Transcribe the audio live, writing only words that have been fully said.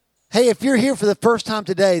Hey, if you're here for the first time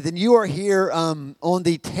today, then you are here on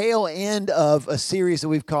the tail end of a series that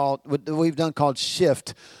we've done called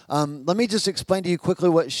Shift. Let me just explain to you quickly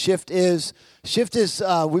what Shift is. Shift is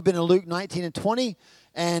we've been in Luke 19 and 20,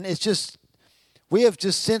 and it's just we have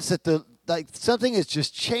just sensed that something is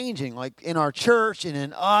just changing, like in our church and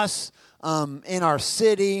in us, in our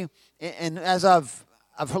city, and as I've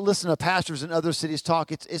listened to pastors in other cities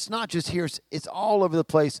talk. It's not just here. It's all over the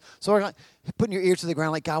place. So we're like putting your ear to the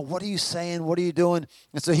ground like, God, what are you saying? What are you doing?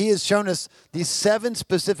 And so he has shown us these 7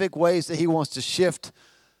 specific ways that he wants to shift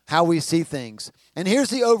how we see things. And here's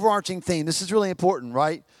the overarching theme. This is really important,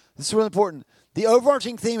 right? This is really important. The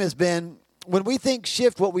overarching theme has been, when we think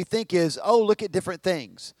shift, what we think is, look at different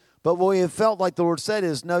things. But what we have felt like the Lord said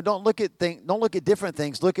is, no, don't look at different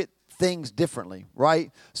things. Look at things differently,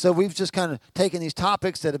 right? So we've just kind of taken these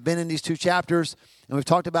topics that have been in these 2 chapters, and we've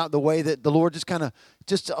talked about the way that the Lord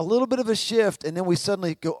just a little bit of a shift, and then we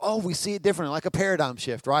suddenly go, we see it differently, like a paradigm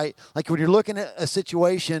shift, right? Like when you're looking at a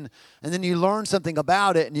situation, and then you learn something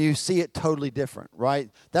about it, and you see it totally different, right?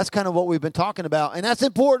 That's kind of what we've been talking about, and that's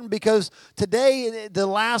important because today, the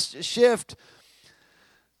last shift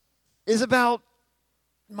is about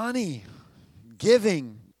money,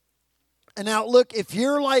 giving. And now, look, if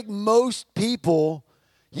you're like most people,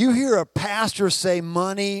 you hear a pastor say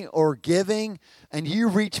money or giving, and you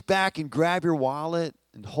reach back and grab your wallet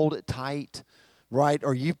and hold it tight, right?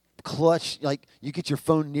 Or you clutch, like you get your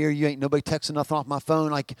phone near you, ain't nobody texting nothing off my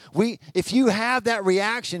phone. Like if you have that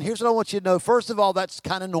reaction, here's what I want you to know. First of all, that's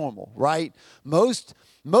kind of normal, right? Most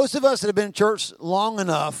of us that have been in church long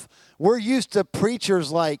enough, we're used to preachers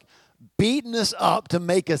like beating us up to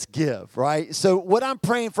make us give, right? So what I'm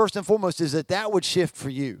praying first and foremost is that would shift for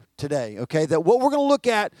you today, okay? That what we're going to look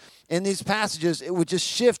at in these passages, it would just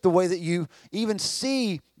shift the way that you even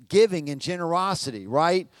see giving and generosity,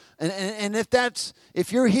 right? And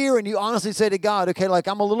if you're here and you honestly say to God, okay, like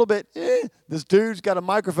I'm a little bit, this dude's got a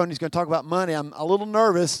microphone, he's going to talk about money, I'm a little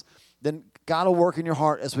nervous, then God will work in your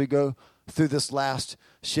heart as we go through this last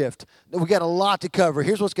shift. We got a lot to cover.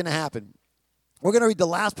 Here's what's going to happen. We're going to read the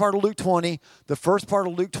last part of Luke 20, the first part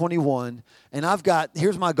of Luke 21, and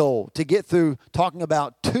here's my goal, to get through talking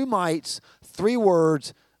about 2 mites, 3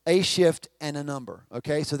 words, a shift, and a number,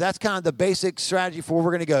 okay? So that's kind of the basic strategy for where we're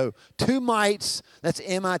going to go. 2 mites, that's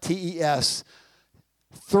M-I-T-E-S,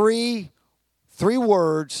 3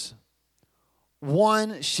 words,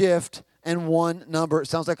 1 shift, and 1 number. It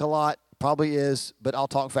sounds like a lot, probably is, but I'll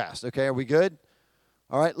talk fast, okay? Are we good?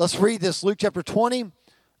 All right, let's read this, Luke chapter 20.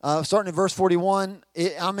 Starting in verse 41,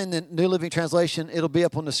 I'm in the New Living Translation. It'll be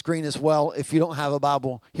up on the screen as well if you don't have a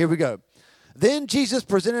Bible. Here we go. Then Jesus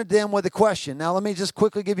presented them with a question. Now, let me just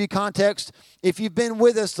quickly give you context. If you've been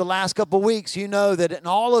with us the last couple of weeks, you know that in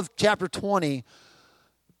all of chapter 20,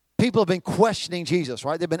 people have been questioning Jesus,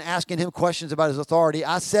 right? They've been asking him questions about his authority.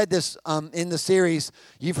 I said this in the series.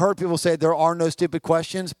 You've heard people say there are no stupid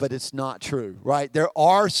questions, but it's not true, right? There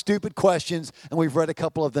are stupid questions, and we've read a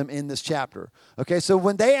couple of them in this chapter. Okay, so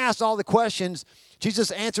when they asked all the questions,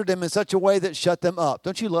 Jesus answered them in such a way that shut them up.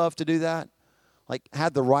 Don't you love to do that? Like,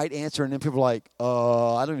 had the right answer, and then people are like,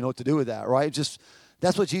 I don't even know what to do with that, right?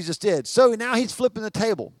 That's what Jesus did. So now he's flipping the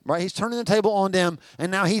table, right? He's turning the table on them,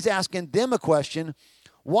 and now he's asking them a question.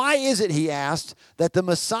 Why is it, he asked, that the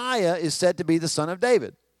Messiah is said to be the son of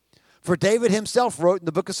David? For David himself wrote in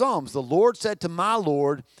the book of Psalms, the Lord said to my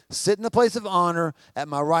Lord, sit in the place of honor at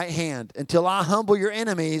my right hand until I humble your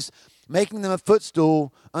enemies, making them a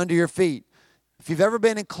footstool under your feet. If you've ever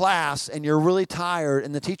been in class and you're really tired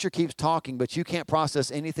and the teacher keeps talking, but you can't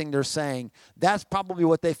process anything they're saying, that's probably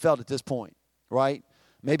what they felt at this point, right?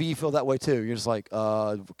 Maybe you feel that way too. You're just like,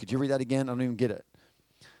 could you read that again? I don't even get it.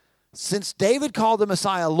 Since David called the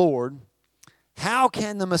Messiah Lord, how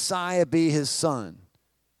can the Messiah be his son?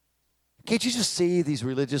 Can't you just see these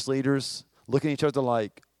religious leaders looking at each other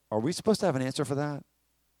like, are we supposed to have an answer for that?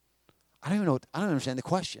 I don't understand the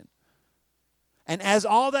question. And as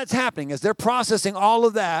all that's happening, as they're processing all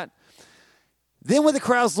of that, then when the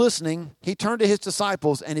crowd's listening, he turned to his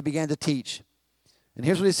disciples and he began to teach. And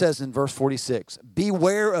here's what he says in verse 46.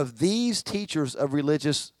 Beware of these teachers of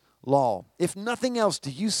religious law. If nothing else,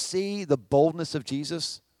 do you see the boldness of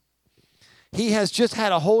Jesus? He has just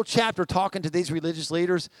had a whole chapter talking to these religious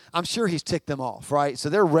leaders. I'm sure he's ticked them off, right? So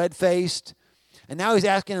they're red-faced. And now he's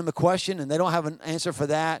asking them a question, and they don't have an answer for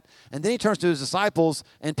that. And then he turns to his disciples,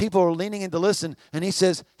 and people are leaning in to listen. And he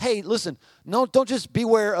says, hey, listen, no, don't just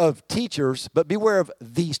beware of teachers, but beware of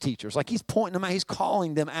these teachers. Like he's pointing them out. He's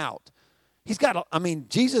calling them out.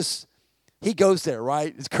 Jesus, he goes there,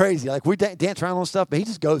 right? It's crazy. Like we dance around on stuff, but he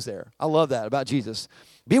just goes there. I love that about Jesus.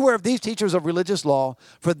 Beware of these teachers of religious law,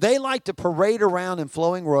 for they like to parade around in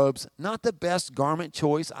flowing robes. Not the best garment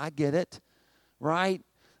choice. I get it, right?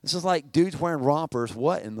 This is like dudes wearing rompers.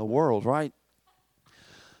 What in the world, right?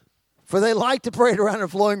 For they like to parade around in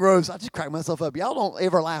flowing robes. I just crack myself up. Y'all don't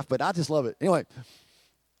ever laugh, but I just love it. Anyway.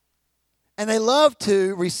 And they love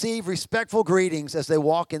to receive respectful greetings as they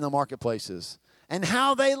walk in the marketplaces. And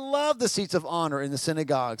how they love the seats of honor in the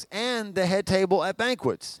synagogues and the head table at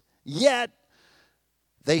banquets. Yet,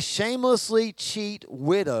 they shamelessly cheat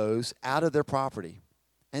widows out of their property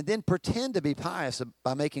and then pretend to be pious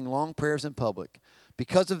by making long prayers in public.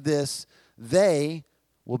 Because of this, they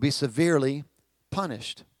will be severely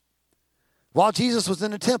punished. While Jesus was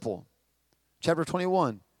in the temple, chapter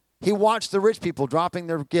 21, he watched the rich people dropping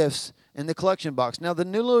their gifts in the collection box. Now, the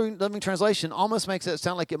New Living Translation almost makes it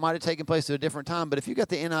sound like it might have taken place at a different time, but if you got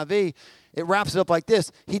the NIV, it wraps it up like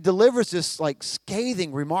this. He delivers this like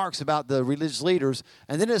scathing remarks about the religious leaders,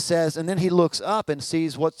 and then it says, and then he looks up and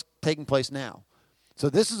sees what's taking place now. So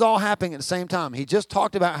this is all happening at the same time. He just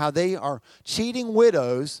talked about how they are cheating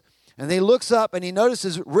widows, and he looks up and he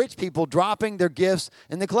notices rich people dropping their gifts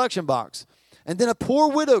in the collection box. And then a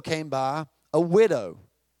poor widow came by, a widow,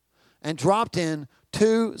 and dropped in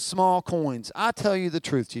 2 small coins. I tell you the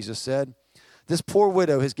truth, Jesus said. This poor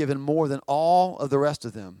widow has given more than all of the rest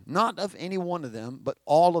of them. Not of any one of them, but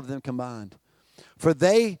all of them combined. For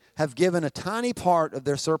they have given a tiny part of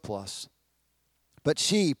their surplus. But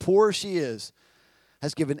she, poor as she is,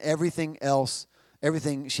 has given everything else,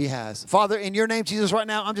 everything she has. Father, in your name, Jesus, right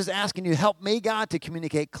now, I'm just asking you, help me, God, to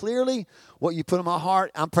communicate clearly what you put in my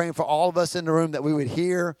heart. I'm praying for all of us in the room that we would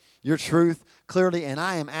hear your truth clearly. And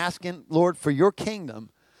I am asking, Lord, for your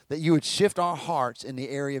kingdom, that you would shift our hearts in the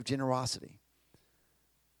area of generosity.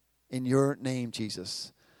 In your name,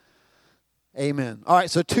 Jesus. Amen. All right,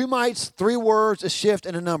 so 2 mites, 3 words, a shift,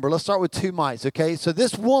 and a number. Let's start with 2 mites, okay? So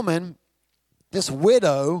this woman, this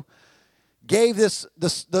widow, gave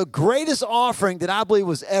the greatest offering that I believe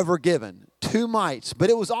was ever given, 2 mites. But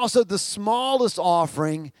it was also the smallest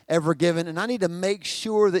offering ever given. And I need to make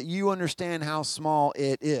sure that you understand how small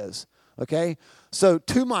it is. Okay? So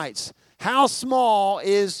 2 mites. How small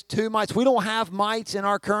is 2 mites? We don't have mites in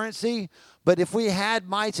our currency. But if we had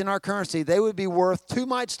mites in our currency, they would be worth 2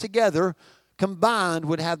 mites together combined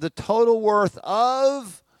would have the total worth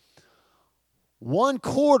of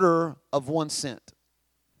 1/4 of 1 cent.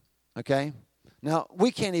 Okay? Now,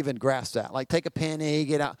 we can't even grasp that. Like, take a penny,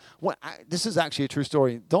 get out. This is actually a true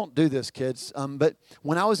story. Don't do this, kids. But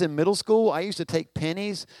when I was in middle school, I used to take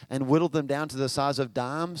pennies and whittle them down to the size of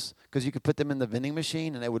dimes because you could put them in the vending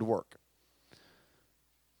machine and they would work.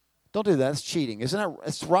 Don't do that. It's cheating. Isn't it?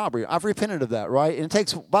 It's robbery. I've repented of that, right? And it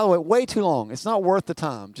takes, by the way, way too long. It's not worth the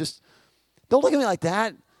time. Just don't look at me like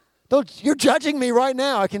that. You're judging me right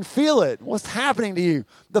now. I can feel it. What's happening to you?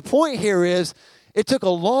 The point here is, it took a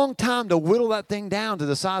long time to whittle that thing down to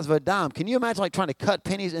the size of a dime. Can you imagine like trying to cut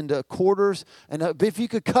pennies into quarters? And if you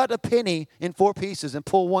could cut a penny in 4 pieces and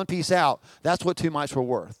pull 1 piece out, that's what 2 mites were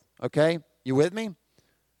worth. Okay? You with me?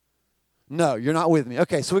 No, you're not with me.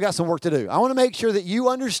 Okay, so we got some work to do. I want to make sure that you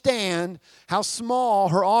understand how small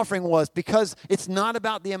her offering was because it's not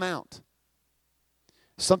about the amount.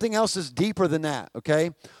 Something else is deeper than that,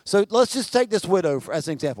 okay? So let's just take this widow as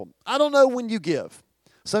an example. I don't know when you give.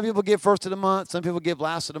 Some people give first of the month. Some people give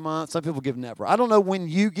last of the month. Some people give never. I don't know when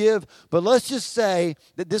you give, but let's just say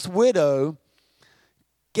that this widow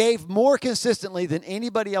gave more consistently than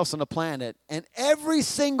anybody else on the planet, and every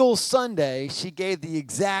single Sunday she gave the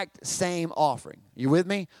exact same offering. You with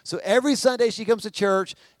me? So every Sunday she comes to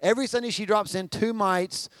church. Every Sunday she drops in 2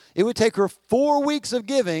 mites. It would take her 4 weeks of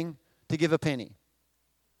giving to give a penny.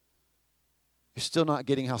 You're still not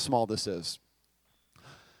getting how small this is.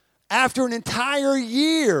 After an entire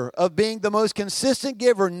year of being the most consistent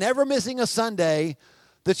giver, never missing a Sunday,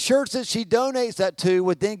 the church that she donates that to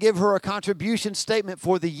would then give her a contribution statement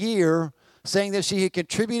for the year saying that she had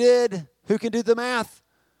contributed, who can do the math?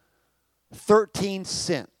 13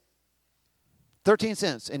 cents. 13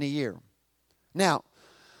 cents in a year. Now,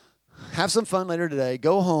 have some fun later today.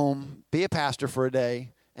 Go home, be a pastor for a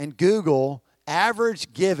day, and Google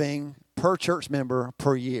average giving per church member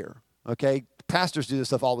per year. Okay? Pastors do this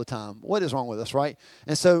stuff all the time. What is wrong with us, right?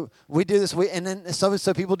 And so we do this, and then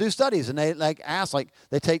so people do studies, and they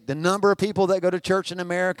they take the number of people that go to church in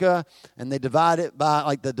America, and they divide it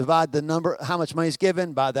by divide the number, how much money is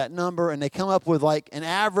given by that number, and they come up with like an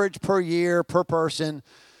average per year per person,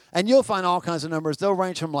 and you'll find all kinds of numbers. They'll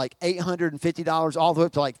range from like $850 all the way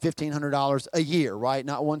up to like $1,500 a year, right?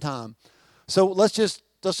 Not one time. So let's just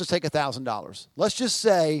take $1,000. Let's just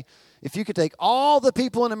say, if you could take all the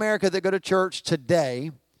people in America that go to church today,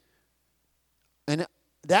 and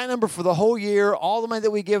that number for the whole year, all the money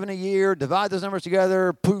that we give in a year, divide those numbers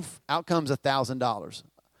together, poof, out comes $1,000.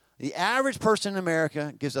 The average person in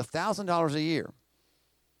America gives $1,000 a year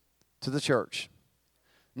to the church.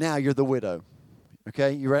 Now you're the widow.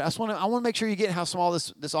 Okay, you ready? I want to make sure you get how small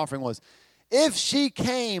this offering was. If she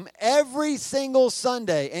came every single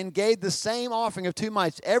Sunday and gave the same offering of 2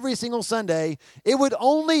 mites every single Sunday, it would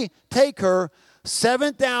only take her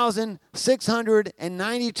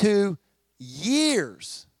 7,692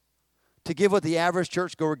 years to give what the average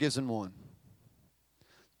churchgoer gives in one.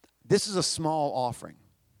 This is a small offering,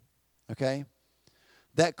 okay,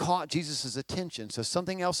 that caught Jesus' attention. So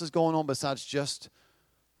something else is going on besides just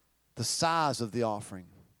the size of the offering.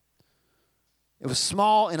 It was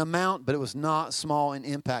small in amount, but it was not small in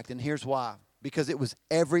impact. And here's why. Because it was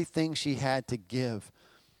everything she had to give.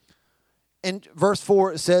 In verse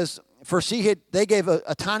 4, it says, they gave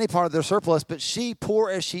a tiny part of their surplus, but she, poor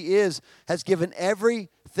as she is, has given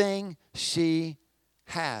everything she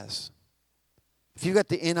has. If you got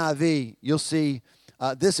the NIV, you'll see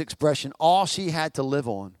this expression, all she had to live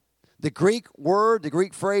on. The Greek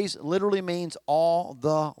phrase literally means all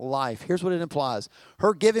the life. Here's what it implies.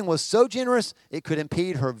 Her giving was so generous, it could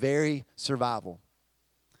impede her very survival.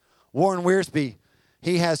 Warren Wiersbe,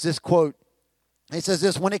 he has this quote. He says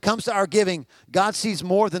this, when it comes to our giving, God sees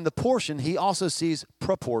more than the portion. He also sees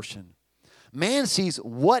proportion. Man sees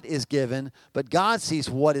what is given, but God sees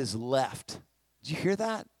what is left. Did you hear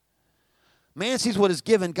that? Man sees what is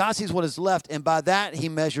given, God sees what is left, and by that he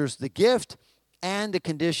measures the gift and the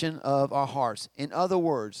condition of our hearts. In other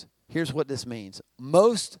words, here's what this means.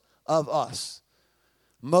 Most of us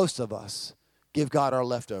give God our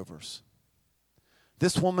leftovers.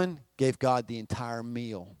 This woman gave God the entire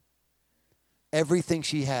meal. Everything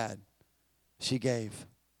she had, she gave.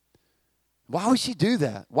 Why would she do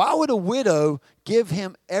that? Why would a widow give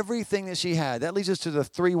him everything that she had? That leads us to the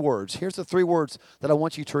 3 words. Here's the 3 words that I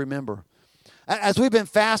want you to remember. As we've been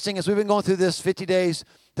fasting, as we've been going through this 50 days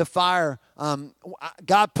to fire,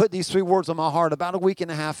 God put these 3 words on my heart about a week and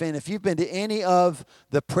a half in. If you've been to any of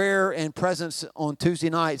the prayer and presence on Tuesday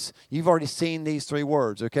nights, you've already seen these 3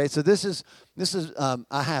 words, okay? So this is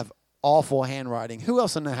I have awful handwriting. Who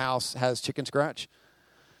else in the house has chicken scratch?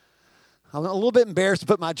 I'm a little bit embarrassed to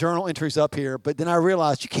put my journal entries up here, but then I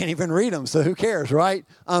realized you can't even read them, so who cares, right?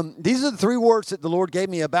 These are the 3 words that the Lord gave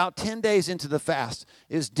me about 10 days into the fast.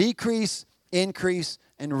 Is decrease, increase,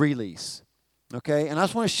 and release. Okay, and I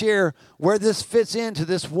just want to share where this fits into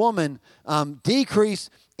this woman, decrease,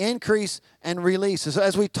 increase, and release. So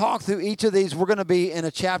as we talk through each of these, we're going to be in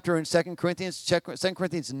a chapter in 2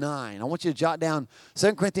 Corinthians 9. I want you to jot down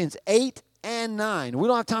 2 Corinthians 8 and 9. We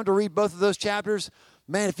don't have time to read both of those chapters.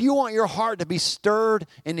 Man, if you want your heart to be stirred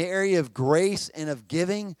in the area of grace and of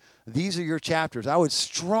giving, these are your chapters. I would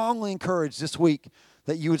strongly encourage this week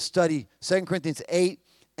that you would study 2 Corinthians 8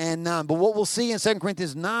 and 9. But what we'll see in 2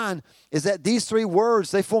 Corinthians 9 is that these 3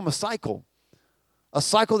 words, they form a cycle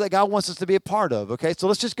that God wants us to be a part of, okay? So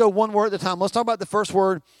let's just go one word at a time. Let's talk about the first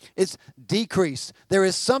word. It's decrease. There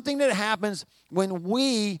is something that happens when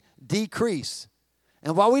we decrease.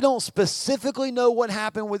 And while we don't specifically know what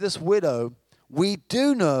happened with this widow, we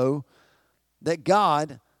do know that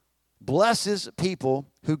God blesses people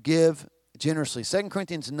who give generously. 2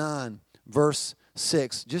 Corinthians 9, verse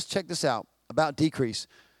 6. Just check this out about decrease.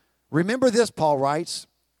 Remember this, Paul writes,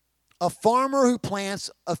 a farmer who plants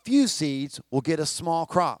a few seeds will get a small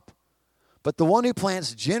crop, but the one who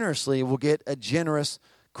plants generously will get a generous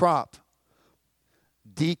crop.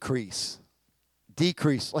 Decrease.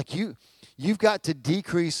 Like you've got to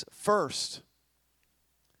decrease first.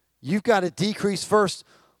 You've got to decrease first.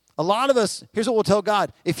 A lot of us, here's what we'll tell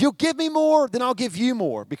God. If you'll give me more, then I'll give you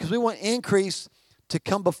more, because we want increase to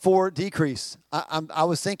come before decrease. I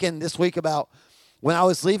was thinking this week about when I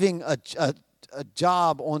was leaving a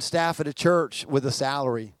job on staff at a church with a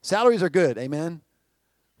salary. Salaries are good, amen?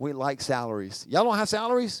 We like salaries. Y'all don't have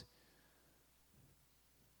salaries?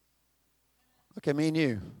 Okay, me and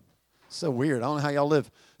you. So weird. I don't know how y'all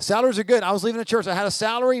live. Salaries are good. I was leaving a church. I had a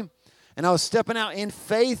salary, and I was stepping out in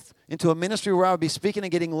faith into a ministry where I would be speaking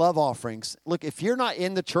and getting love offerings. Look, if you're not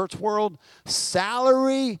in the church world,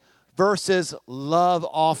 salary versus love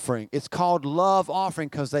offering. It's called love offering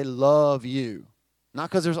because they love you, not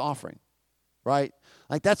because there's offering, right?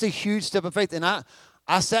 Like that's a huge step of faith. And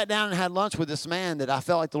I sat down and had lunch with this man that I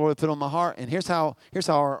felt like the Lord had put on my heart. And here's how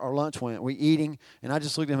our lunch went. We eating, and I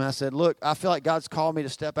just looked at him and I said, "Look, I feel like God's called me to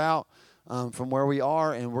step out from where we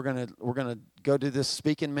are, and we're gonna go do this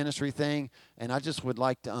speaking ministry thing. And I just would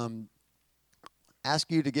like to ask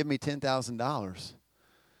you to give me $10,000."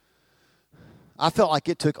 I felt like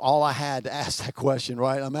it took all I had to ask that question,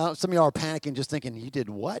 right? Some of y'all are panicking, just thinking, you did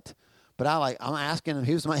what? But I'm asking him.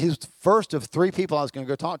 He was the first of 3 people I was going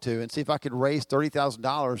to go talk to and see if I could raise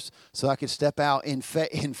 $30,000 so I could step out in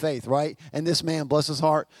faith, right? And this man, bless his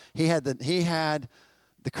heart, he had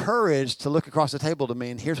the courage to look across the table to me,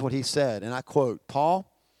 and here's what he said, and I quote,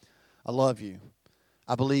 "Paul, I love you.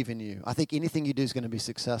 I believe in you. I think anything you do is going to be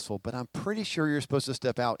successful, but I'm pretty sure you're supposed to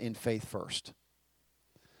step out in faith first."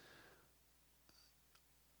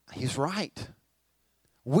 He's right.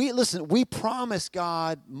 We promise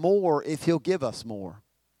God more if he'll give us more.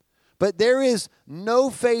 But there is no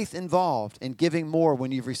faith involved in giving more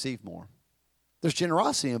when you've received more. There's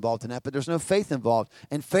generosity involved in that, but there's no faith involved.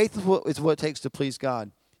 And faith is what it takes to please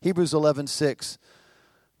God. Hebrews 11:6.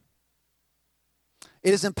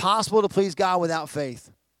 It is impossible to please God without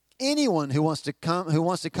faith. Anyone who wants to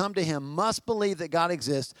come to him must believe that God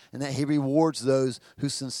exists and that he rewards those who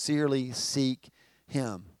sincerely seek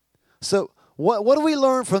him. So what do we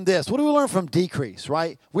learn from this? What do we learn from decrease,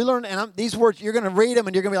 right? We learn, and these words, you're going to read them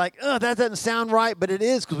and you're going to be like, oh, that doesn't sound right, but it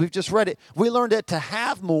is because we've just read it. We learned that to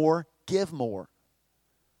have more, give more.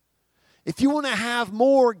 If you want to have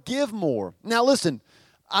more, give more. Now listen,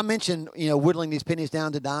 I mentioned, whittling these pennies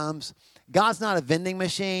down to dimes. God's not a vending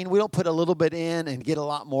machine. We don't put a little bit in and get a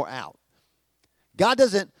lot more out. God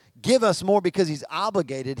doesn't give us more because he's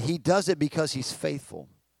obligated. He does it because he's faithful.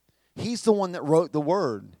 He's the one that wrote the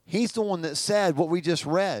word. He's the one that said what we just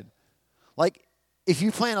read. Like, if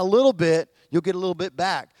you plant a little bit, you'll get a little bit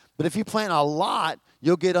back. But if you plant a lot,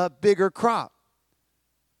 you'll get a bigger crop.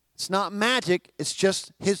 It's not magic. It's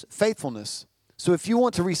just his faithfulness. So if you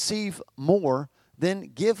want to receive more, then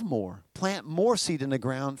give more. Plant more seed in the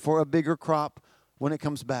ground for a bigger crop when it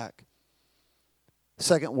comes back.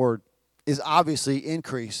 Second word is obviously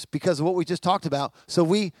increase because of what we just talked about. So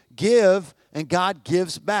we give and God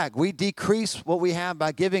gives back. We decrease what we have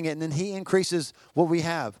by giving it, and then he increases what we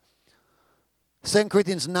have. 2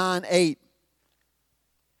 Corinthians 9:8.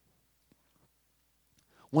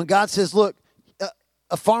 When God says, look,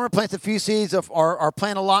 a farmer plants a few seeds or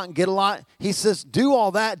plant a lot and get a lot, he says, do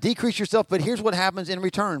all that, decrease yourself, but here's what happens in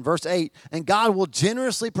return. Verse 8, and God will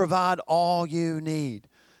generously provide all you need.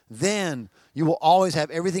 Then you will always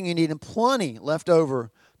have everything you need and plenty left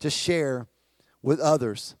over to share with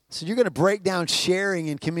others. So you're going to break down sharing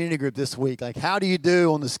in community group this week. Like, how do you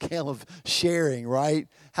do on the scale of sharing, right?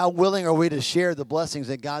 How willing are we to share the blessings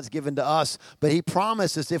that God's given to us? But he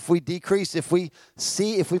promises if we decrease, if we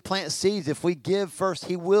plant seeds, if we give first,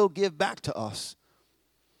 he will give back to us.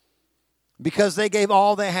 Because they gave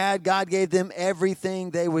all they had, God gave them everything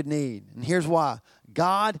they would need. And here's why.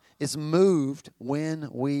 God is moved when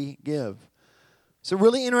we give. It's a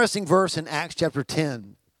really interesting verse in Acts chapter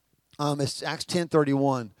 10. It's Acts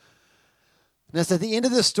 10:31. And it's at the end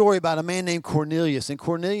of this story about a man named Cornelius. And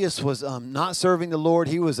Cornelius was not serving the Lord.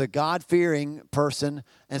 He was a God-fearing person.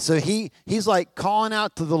 And so he's like calling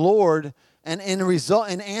out to the Lord. And in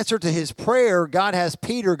answer to his prayer, God has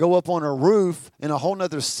Peter go up on a roof in a whole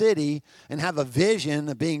other city and have a vision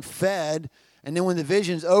of being fed. And then when the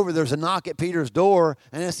vision's over, there's a knock at Peter's door.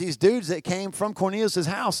 And it's these dudes that came from Cornelius'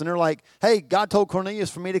 house. And they're like, hey, God told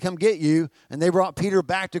Cornelius for me to come get you. And they brought Peter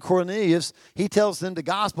back to Cornelius. He tells them the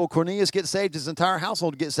gospel. Cornelius gets saved. His entire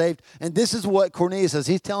household gets saved. And this is what Cornelius says.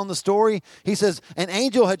 He's telling the story. He says, an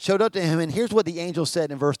angel had showed up to him. And here's what the angel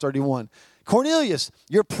said in verse 31. Cornelius,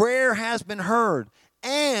 your prayer has been heard.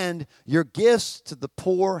 And your gifts to the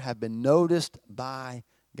poor have been noticed by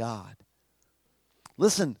God.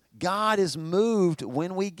 Listen, God is moved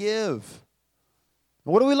when we give.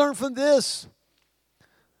 What do we learn from this?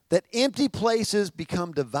 That empty places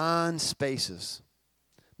become divine spaces.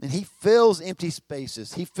 And he fills empty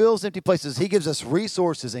spaces. He fills empty places. He gives us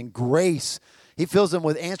resources and grace. He fills them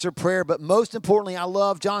with answered prayer. But most importantly, I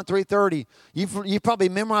love John 3:30. You've probably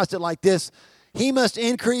memorized it like this. He must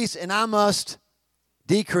increase and I must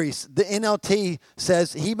decrease. The NLT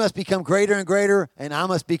says he must become greater and greater and I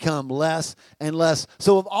must become less and less.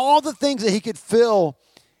 So of all the things that he could fill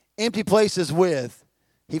empty places with,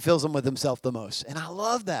 he fills them with himself the most. And I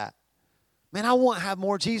love that. Man, I want to have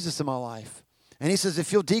more Jesus in my life. And he says,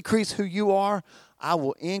 if you'll decrease who you are, I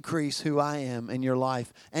will increase who I am in your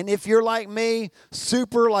life. And if you're like me,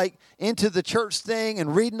 super like into the church thing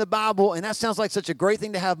and reading the Bible, and that sounds like such a great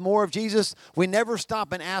thing to have more of Jesus, we never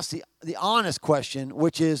stop and ask the honest question,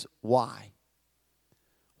 which is why?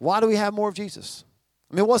 Why do we have more of Jesus?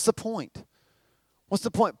 I mean, what's the point? What's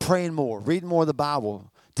the point praying more, reading more of the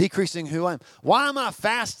Bible, decreasing who I am? Why am I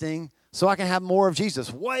fasting so I can have more of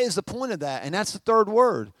Jesus? What is the point of that? And that's the third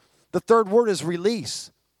word. The third word is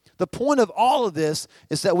release. The point of all of this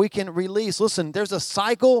is that we can release. Listen, there's a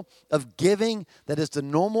cycle of giving that is the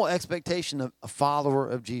normal expectation of a follower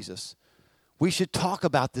of Jesus. We should talk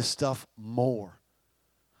about this stuff more.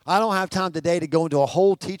 I don't have time today to go into a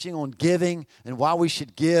whole teaching on giving and why we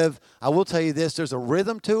should give. I will tell you this, there's a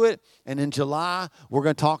rhythm to it, and in July, we're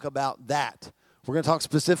going to talk about that. We're going to talk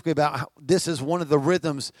specifically about how this is one of the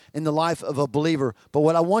rhythms in the life of a believer. But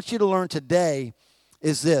what I want you to learn today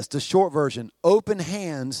is this, the short version. Open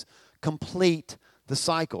hands complete the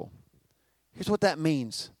cycle. Here's what that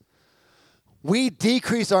means. We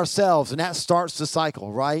decrease ourselves, and that starts the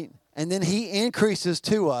cycle, right? And then he increases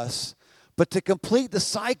to us. But to complete the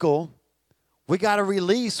cycle, we got to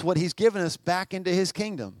release what he's given us back into his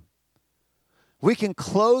kingdom. We can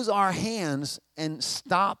close our hands and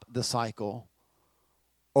stop the cycle,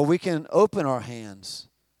 or we can open our hands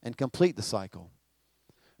and complete the cycle.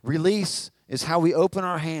 Release is how we open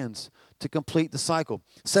our hands to complete the cycle.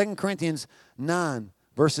 2 Corinthians 9,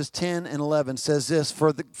 verses 10 and 11 says this,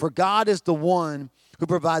 For God is the one who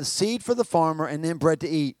provides seed for the farmer and then bread to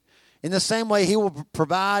eat. In the same way, he will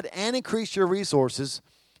provide and increase your resources.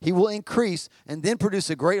 He will increase and then produce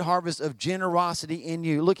a great harvest of generosity in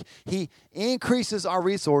you. Look, he increases our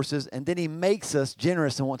resources, and then he makes us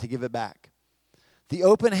generous and want to give it back. The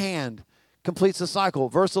open hand completes the cycle.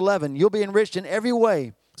 Verse 11, you'll be enriched in every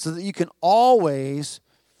way so that you can always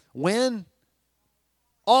win.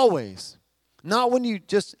 Always. Not when you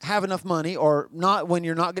just have enough money, or not when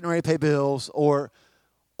you're not getting ready to pay bills, or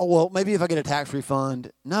oh, well, maybe if I get a tax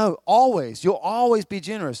refund. No, always. You'll always be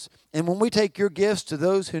generous. And when we take your gifts to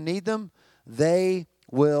those who need them, they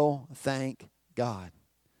will thank God.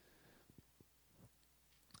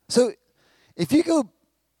 So if you go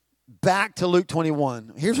back to Luke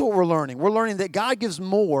 21, here's what we're learning. We're learning that God gives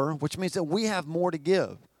more, which means that we have more to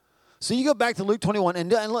give. So you go back to Luke 21, and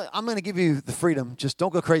look, I'm going to give you the freedom. Just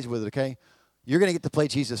don't go crazy with it, okay? You're going to get to play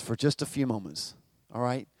Jesus for just a few moments, all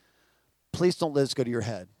right? Please don't let this go to your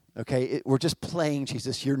head, okay? We're just playing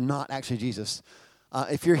Jesus. You're not actually Jesus.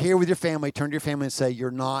 If you're here with your family, turn to your family and say, you're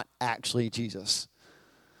not actually Jesus.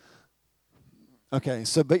 Okay,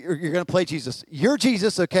 so but you're going to play Jesus. You're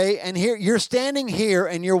Jesus, okay? And here you're standing here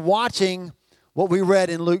and you're watching what we read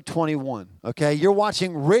in Luke 21, okay? You're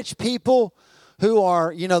watching rich people who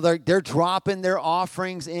are, they're dropping their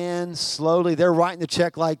offerings in slowly. They're writing the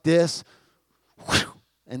check like this.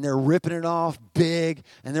 And they're ripping it off big,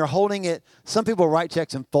 and they're holding it. Some people write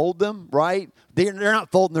checks and fold them, right? They're not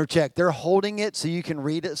folding their check. They're holding it so you can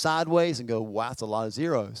read it sideways and go, wow, that's a lot of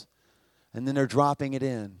zeros. And then they're dropping it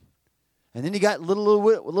in. And then you got little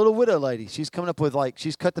widow lady. She's coming up with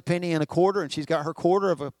she's cut the penny in a quarter, and she's got her quarter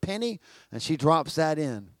of a penny, and she drops that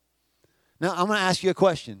in. Now, I'm going to ask you a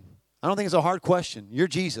question. I don't think it's a hard question. You're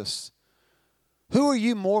Jesus. Who are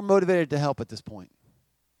you more motivated to help at this point?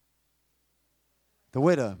 The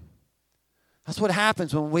widow. That's what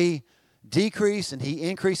happens when we decrease and he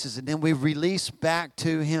increases, and then we release back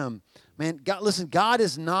to him. Man, God, listen, God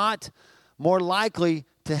is not more likely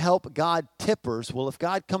to help God tippers. Well, if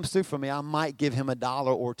God comes through for me, I might give him $1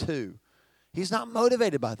 or $2. He's not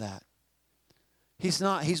motivated by that. He's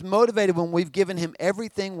not. He's motivated when we've given him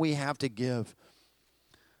everything we have to give.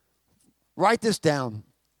 Write this down.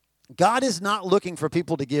 God is not looking for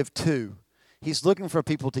people to give to. He's looking for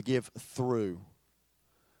people to give through.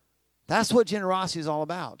 That's what generosity is all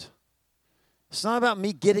about. It's not about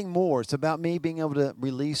me getting more. It's about me being able to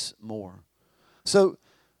release more. So,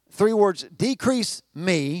 3 words: decrease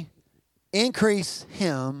me, increase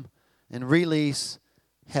him, and release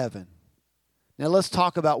heaven. Now, let's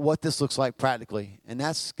talk about what this looks like practically. And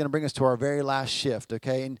that's going to bring us to our very last shift,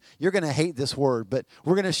 okay? And you're going to hate this word, but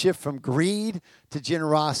we're going to shift from greed to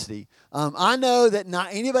generosity. I know that not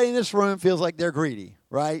anybody in this room feels like they're greedy,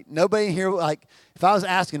 right? Nobody here, if I was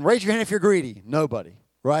asking, raise your hand if you're greedy. Nobody,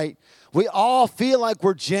 right? We all feel like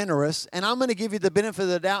we're generous, and I'm going to give you the benefit of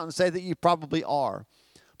the doubt and say that you probably are.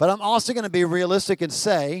 But I'm also going to be realistic and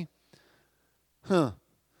say,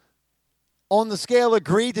 on the scale of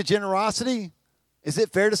greed to generosity, is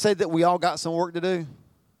it fair to say that we all got some work to do?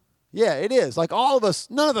 Yeah, it is. All of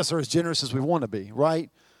us, none of us are as generous as we want to be,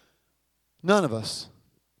 right? None of us.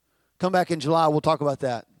 Come back in July, we'll talk about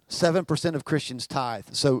that. 7% of Christians tithe.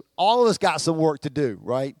 So all of us got some work to do,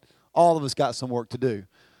 right? All of us got some work to do.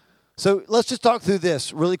 So let's just talk through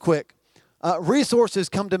this really quick. Resources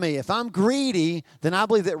come to me. If I'm greedy, then I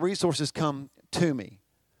believe that resources come to me.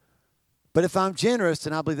 But if I'm generous,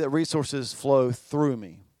 then I believe that resources flow through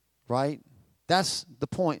me, right? That's the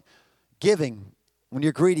point. Giving. When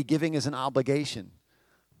you're greedy, giving is an obligation.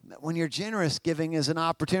 When you're generous, giving is an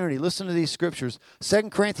opportunity. Listen to these scriptures. 2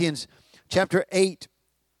 Corinthians chapter 8,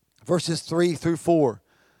 verses 3 through 4.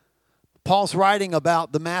 Paul's writing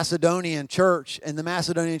about the Macedonian church, and the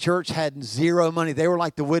Macedonian church had zero money. They were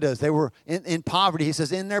like the widows. They were in poverty. He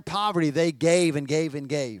says, in their poverty, they gave and gave and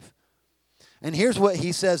gave. And here's what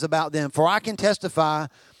he says about them. For I can testify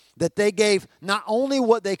that they gave not only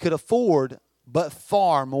what they could afford, but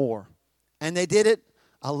far more. And they did it,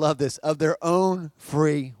 I love this, of their own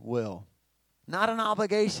free will. Not an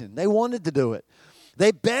obligation. They wanted to do it.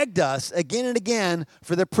 They begged us again and again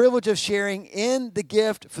for the privilege of sharing in the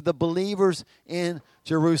gift for the believers in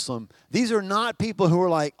Jerusalem. These are not people who are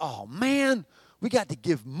like, oh man, we got to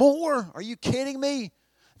give more. Are you kidding me?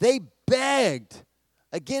 They begged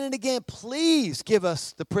again and again, please give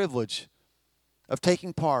us the privilege of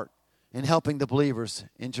taking part in helping the believers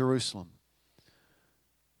in Jerusalem.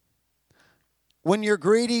 When you're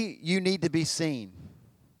greedy, you need to be seen.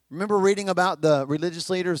 Remember reading about the religious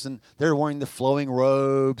leaders, and they're wearing the flowing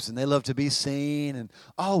robes, and they love to be seen. And,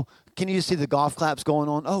 oh, can you see the golf claps going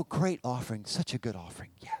on? Oh, great offering. Such a good offering.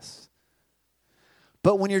 Yes.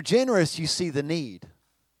 But when you're generous, you see the need.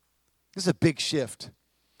 This is a big shift.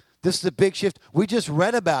 This is a big shift. We just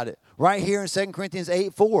read about it right here in 2 Corinthians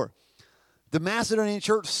 8:4. The Macedonian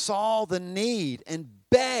church saw the need and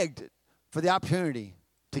begged for the opportunity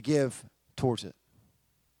to give towards it.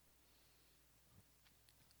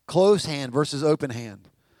 Closed hand versus open hand.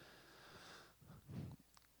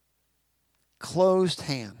 Closed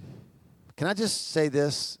hand. Can I just say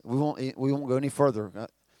this? We won't go any further.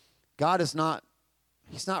 God is not,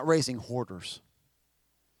 He's not raising hoarders.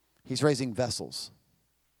 He's raising vessels.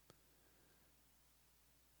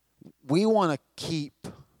 We want to keep,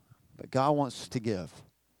 but God wants to give.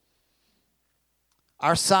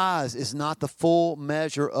 Our size is not the full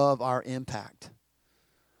measure of our impact.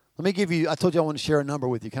 Let me give you, I told you I want to share a number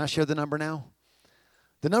with you. Can I share the number now?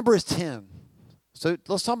 The number is 10. So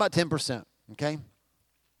let's talk about 10%, okay?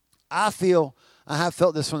 I have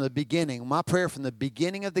felt this from the beginning. My prayer from the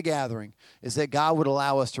beginning of the gathering is that God would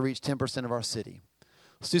allow us to reach 10% of our city.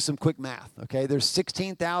 Let's do some quick math, okay? There's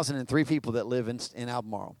 16,003 people that live in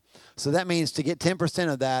Albemarle. So that means to get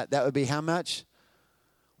 10% of that, that would be how much?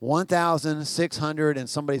 1,600 and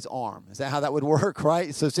somebody's arm. Is that how that would work,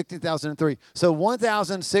 right? So 16,003. So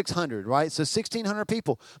 1,600, right? So 1,600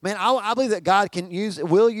 people. Man, I believe that God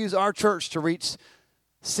will use our church to reach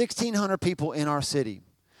 1,600 people in our city.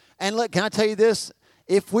 And look, can I tell you this?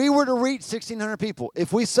 If we were to reach 1,600 people,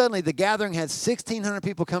 if we suddenly, the gathering had 1,600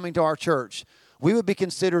 people coming to our church, we would be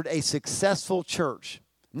considered a successful church.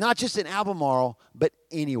 Not just in Albemarle, but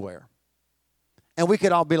anywhere. And we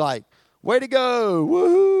could all be like, way to go,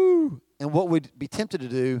 woohoo. And what we'd be tempted to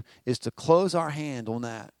do is to close our hand on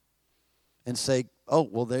that and say, oh,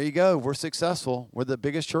 well, there you go. We're successful. We're the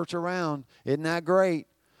biggest church around. Isn't that great?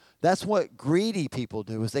 That's what greedy people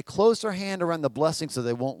do, is they close their hand around the blessing so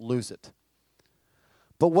they won't lose it.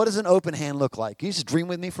 But what does an open hand look like? Can you just dream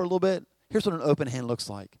with me for a little bit? Here's what an open hand looks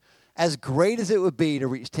like. As great as it would be to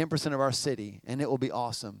reach 10% of our city, and it will be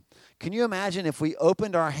awesome, can you imagine if we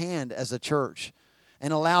opened our hand as a church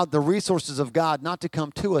and allowed the resources of God not to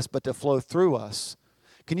come to us, but to flow through us?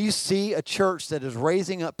 Can you see a church that is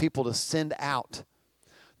raising up people to send out?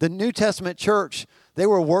 The New Testament church, they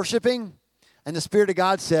were worshiping, and the Spirit of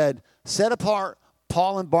God said, set apart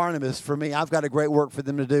Paul and Barnabas for me. I've got a great work for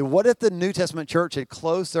them to do. What if the New Testament church had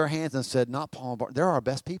closed their hands and said, not Paul and Barnabas, they're our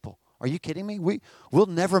best people. Are you kidding me? We'll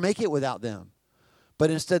never make it without them. But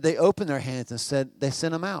instead, they opened their hands and said, they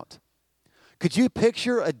sent them out. Could you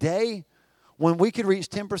picture a day when we could reach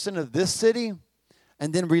 10% of this city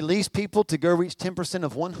and then release people to go reach 10%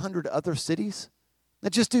 of 100 other cities? Now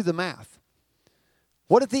just do the math.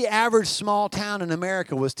 What if the average small town in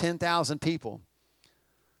America was 10,000 people?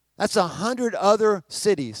 That's 100 other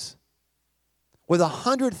cities with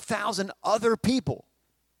 100,000 other people.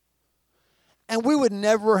 And we would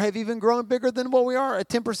never have even grown bigger than what we are at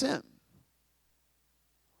 10%.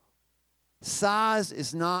 Size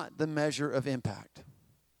is not the measure of impact.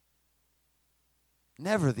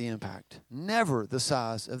 Never the impact. Never the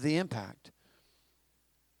size of the impact.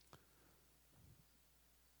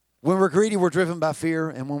 When we're greedy, we're driven by fear.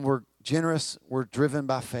 And when we're generous, we're driven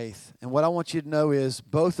by faith. And what I want you to know is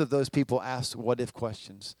both of those people ask what-if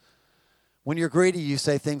questions. When you're greedy, you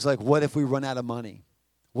say things like, what if we run out of money?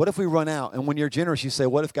 What if we run out? And when you're generous, you say,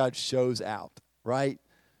 what if God shows out, right?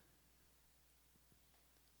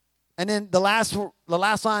 And then the last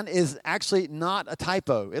line is actually not a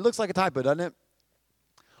typo. It looks like a typo, doesn't it?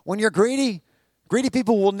 When you're greedy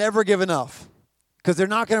people will never give enough because they're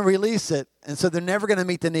not going to release it, and so they're never going to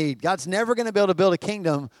meet the need. God's never going to be able to build a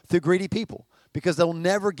kingdom through greedy people because they'll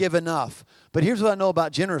never give enough. But here's what I know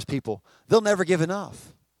about generous people. They'll never give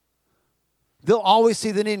enough. They'll always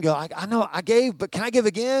see the need and go, I know I gave, but can I give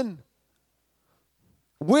again?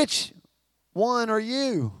 Which one are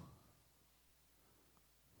you?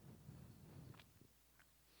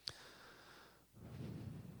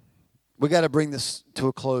 We got to bring this to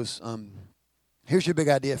a close. Here's your big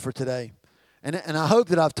idea for today. And I hope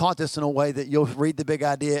that I've taught this in a way that you'll read the big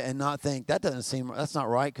idea and not think, that's not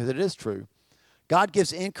right, because it is true. God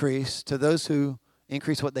gives increase to those who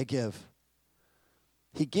increase what they give.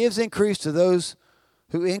 He gives increase to those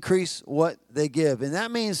who increase what they give. And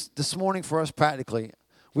that means this morning for us practically,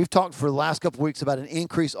 we've talked for the last couple of weeks about an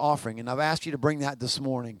increase offering, and I've asked you to bring that this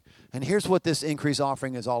morning. And here's what this increase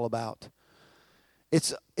offering is all about.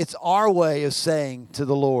 It's our way of saying to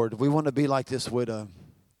the Lord, we want to be like this widow.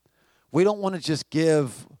 We don't want to just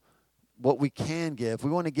give what we can give. We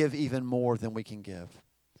want to give even more than we can give.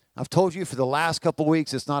 I've told you for the last couple of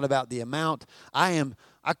weeks, it's not about the amount. I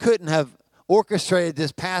couldn't have orchestrated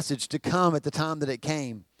this passage to come at the time that it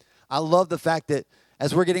came. I love the fact that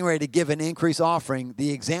as we're getting ready to give an increase offering,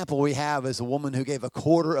 the example we have is a woman who gave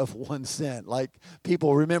 1/4 cent. Like,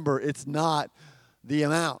 people, remember, it's not the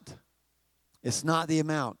amount. It's not the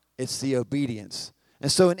amount. It's the obedience.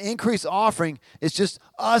 And so an increase offering is just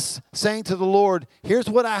us saying to the Lord, here's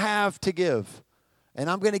what I have to give. And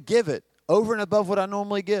I'm going to give it over and above what I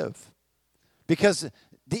normally give. Because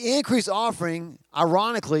the increase offering,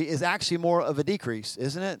 ironically, is actually more of a decrease,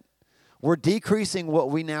 isn't it? We're decreasing what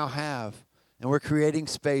we now have, and we're creating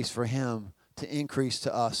space for Him to increase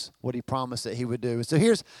to us what He promised that He would do. And so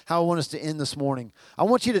here's how I want us to end this morning. I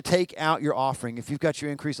want you to take out your offering. If you've got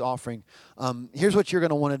your increase offering, here's what you're going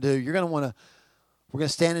to want to do. We're going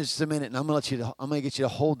to stand in just a minute, and I'm going to get you to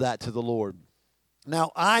hold that to the Lord.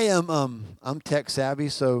 Now, I'm tech savvy,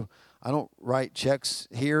 so I don't write checks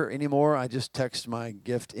here anymore. I just text my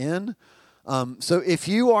gift in. So if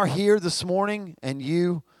you are here this morning and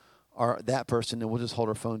you are that person, then we'll just hold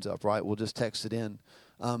our phones up, right? We'll just text it in.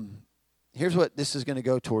 Here's what this is going to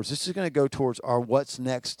go towards. This is going to go towards our What's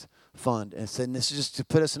Next fund. And this is just to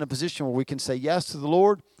put us in a position where we can say yes to the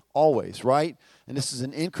Lord always, right? And this is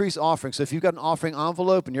an increased offering. So if you've got an offering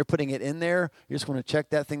envelope and you're putting it in there, you're just going to check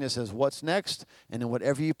that thing that says What's Next, and then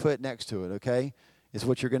whatever you put next to it, okay, is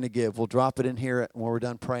what you're going to give. We'll drop it in here when we're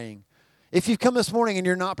done praying. If you've come this morning and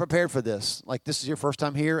you're not prepared for this, like this is your first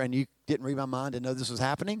time here and you didn't read my mind and know this was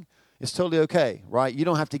happening, it's totally okay, right? You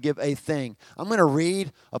don't have to give a thing. I'm going to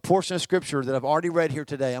read a portion of Scripture that I've already read here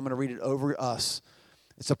today. I'm going to read it over us.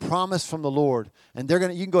 It's a promise from the Lord. And you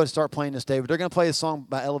can go ahead and start playing this, David. They're going to play a song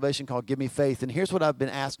by Elevation called Give Me Faith. And here's what I've been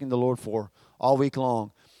asking the Lord for all week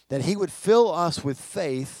long, that He would fill us with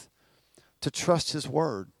faith to trust His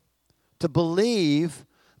word, to believe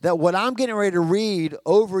that what I'm getting ready to read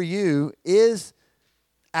over you is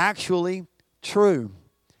actually true,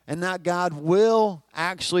 and that God will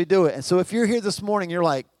actually do it. And so if you're here this morning, you're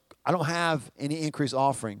like, I don't have any increased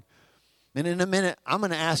offering. And in a minute, I'm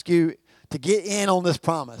going to ask you to get in on this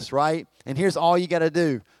promise, right? And here's all you got to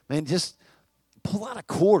do. Man, just pull out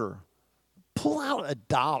 $0.25. Pull out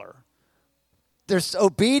 $1. There's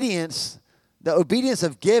obedience. The obedience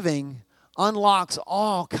of giving unlocks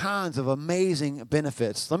all kinds of amazing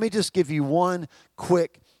benefits. Let me just give you one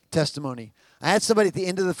quick testimony. I had somebody at the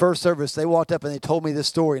end of the first service, they walked up and they told me this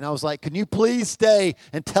story. And I was like, can you please stay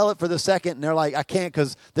and tell it for the second? And they're like, I can't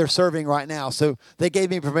because they're serving right now. So they gave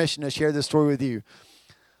me permission to share this story with you.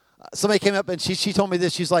 Somebody came up and she told me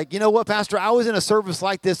this. She's like, you know what, Pastor? I was in a service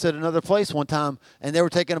like this at another place one time, and they were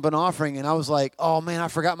taking up an offering. And I was like, oh, man, I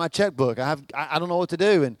forgot my checkbook. I don't know what to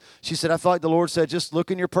do. And she said, I feel like the Lord said, just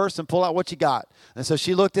look in your purse and pull out what you got. And so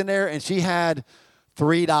she looked in there, and she had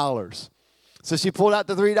 $3. So she pulled out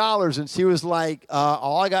the $3, and she was like,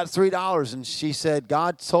 I got $3. And she said,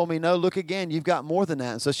 God told me, no, look again. You've got more than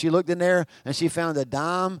that. And so she looked in there, and she found a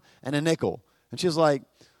dime and a nickel. And she was like,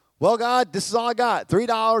 well, God, this is all I got,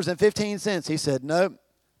 $3.15. He said, nope,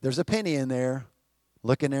 there's a penny in there.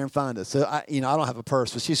 Look in there and find it. So, I don't have a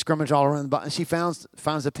purse, but she scrummaged all around the bottom, and she finds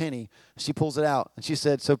a penny. She pulls it out, and she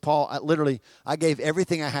said, so, Paul, I gave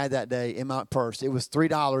everything I had that day in my purse. It was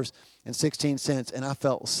 $3.16, and I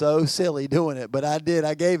felt so silly doing it, but I did.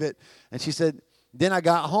 I gave it. And she said, then I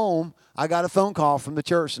got home. I got a phone call from the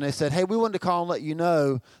church, and they said, hey, we wanted to call and let you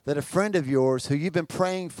know that a friend of yours who you've been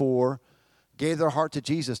praying for gave their heart to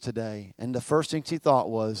Jesus today. And the first thing she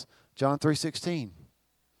thought was John 3:16.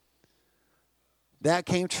 That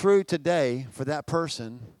came true today for that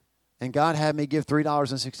person, and God had me give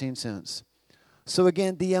 $3.16. So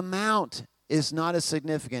again, the amount is not as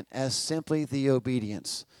significant as simply the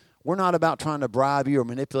obedience. We're not about trying to bribe you or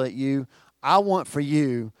manipulate you. I want for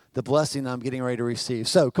you the blessing I'm getting ready to receive.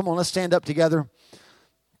 So come on, let's stand up together.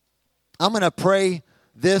 I'm going to pray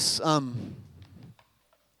this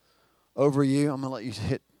over you. I'm going to let you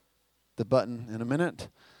hit the button in a minute.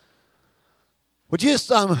 Would you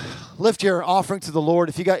just lift your offering to the Lord?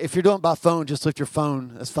 If you're doing it by phone, just lift your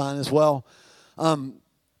phone. That's fine as well. And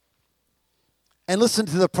listen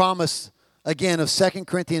to the promise again of 2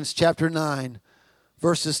 Corinthians chapter 9,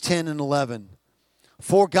 verses 10 and 11.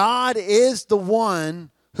 For God is the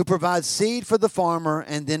one who provides seed for the farmer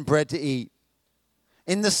and then bread to eat.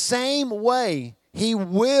 In the same way, He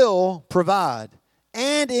will provide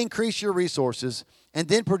and increase your resources and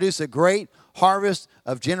then produce a great harvest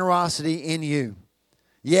of generosity in you.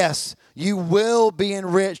 Yes, you will be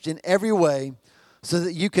enriched in every way so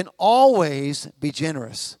that you can always be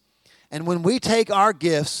generous. And when we take our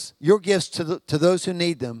gifts, your gifts to those who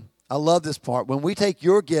need them, I love this part. When we take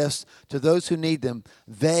your gifts to those who need them,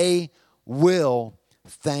 they will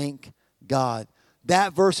thank God.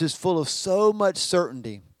 That verse is full of so much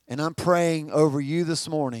certainty. And I'm praying over you this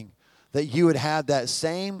morning that you would have that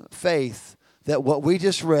same faith that what we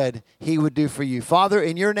just read, He would do for you. Father,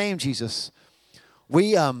 in your name, Jesus,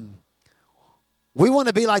 we want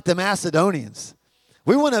to be like the Macedonians.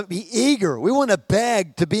 We want to be eager. We want to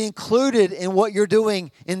beg to be included in what you're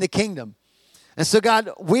doing in the kingdom. And so,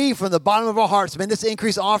 God, we, from the bottom of our hearts, man, this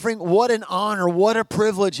increased offering, what an honor, what a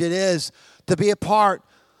privilege it is to be a part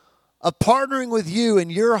of partnering with you in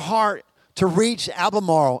your heart to reach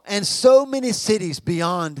Albemarle and so many cities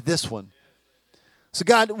beyond this one. So,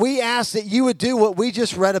 God, we ask that you would do what we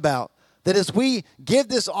just read about. That as we give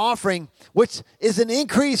this offering, which is an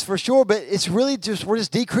increase for sure, but it's really we're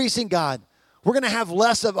just decreasing, God. We're going to have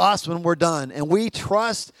less of us when we're done. And we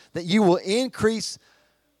trust that you will increase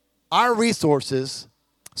our resources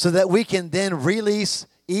so that we can then release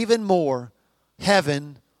even more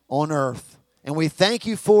heaven on earth. And we thank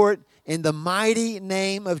you for it in the mighty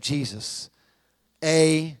name of Jesus.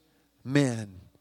 Amen.